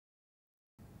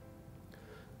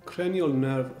Cranial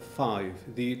nerve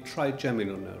 5, the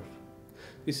trigeminal nerve.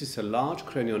 This is a large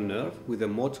cranial nerve with a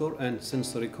motor and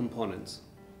sensory components.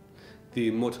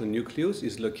 The motor nucleus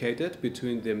is located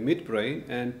between the midbrain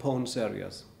and pons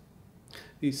areas.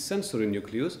 The sensory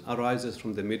nucleus arises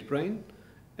from the midbrain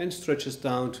and stretches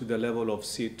down to the level of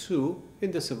C2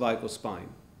 in the cervical spine.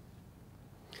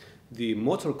 The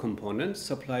motor component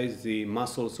supplies the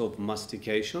muscles of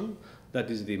mastication,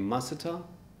 that is the masseter,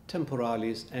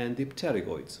 temporalis and the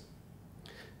pterygoids.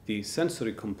 The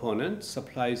sensory component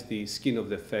supplies the skin of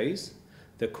the face,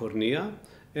 the cornea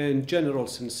and general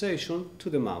sensation to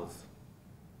the mouth.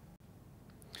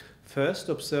 First,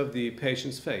 observe the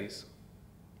patient's face.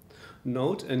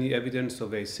 Note any evidence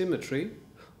of asymmetry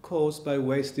caused by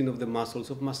wasting of the muscles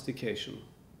of mastication.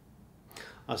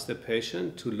 Ask the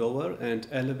patient to lower and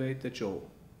elevate the jaw.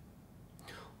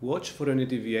 Watch for any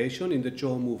deviation in the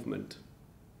jaw movement.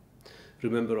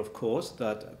 Remember, of course,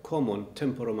 that common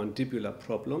temporomandibular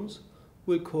problems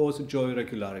will cause jaw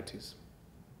irregularities.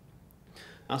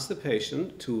 Ask the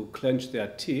patient to clench their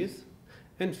teeth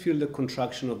and feel the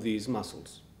contraction of these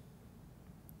muscles.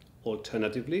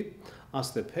 Alternatively,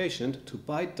 ask the patient to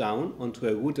bite down onto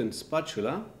a wooden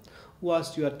spatula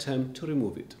whilst you attempt to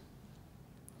remove it.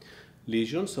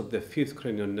 Lesions of the fifth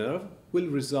cranial nerve will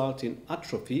result in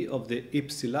atrophy of the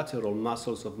ipsilateral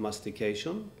muscles of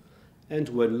mastication and,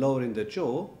 when lowering the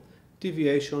jaw,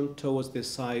 deviation towards the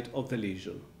side of the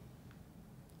lesion.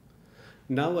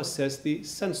 Now assess the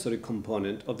sensory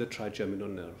component of the trigeminal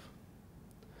nerve.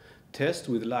 Test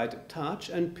with light touch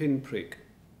and pin prick.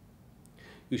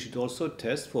 You should also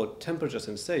test for temperature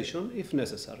sensation if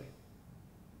necessary.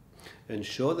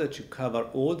 Ensure that you cover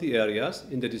all the areas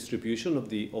in the distribution of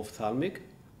the ophthalmic,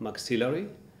 maxillary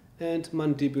and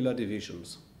mandibular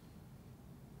divisions.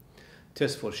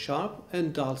 Test for sharp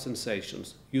and dull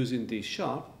sensations using the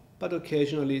sharp but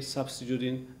occasionally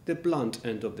substituting the blunt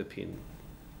end of the pin.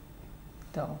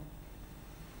 Dull.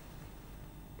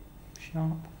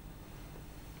 Sharp.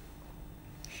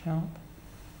 Sharp.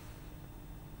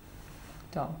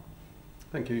 Dull.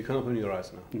 Thank you. You can open your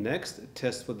eyes now. Next,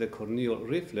 test for the corneal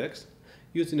reflex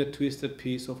using a twisted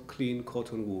piece of clean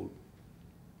cotton wool.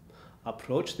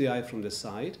 Approach the eye from the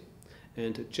side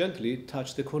and gently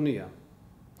touch the cornea.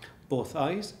 Both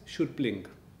eyes should blink.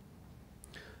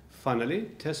 Finally,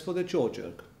 test for the jaw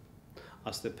jerk.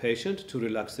 Ask the patient to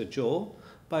relax the jaw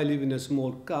by leaving a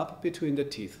small gap between the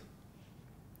teeth.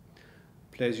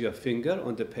 Place your finger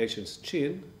on the patient's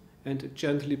chin and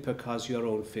gently percuss your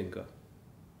own finger.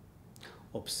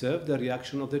 Observe the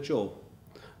reaction of the jaw,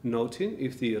 noting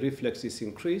if the reflex is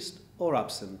increased or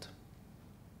absent.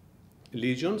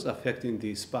 Lesions affecting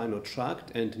the spinal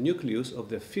tract and nucleus of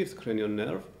the fifth cranial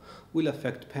nerve will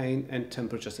affect pain and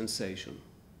temperature sensation.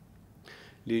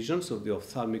 Lesions of the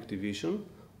ophthalmic division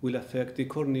will affect the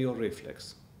corneal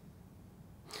reflex.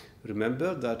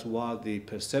 Remember that while the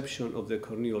perception of the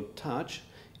corneal touch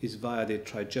is via the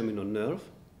trigeminal nerve,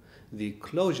 the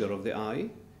closure of the eye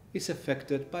is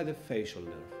affected by the facial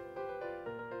nerve.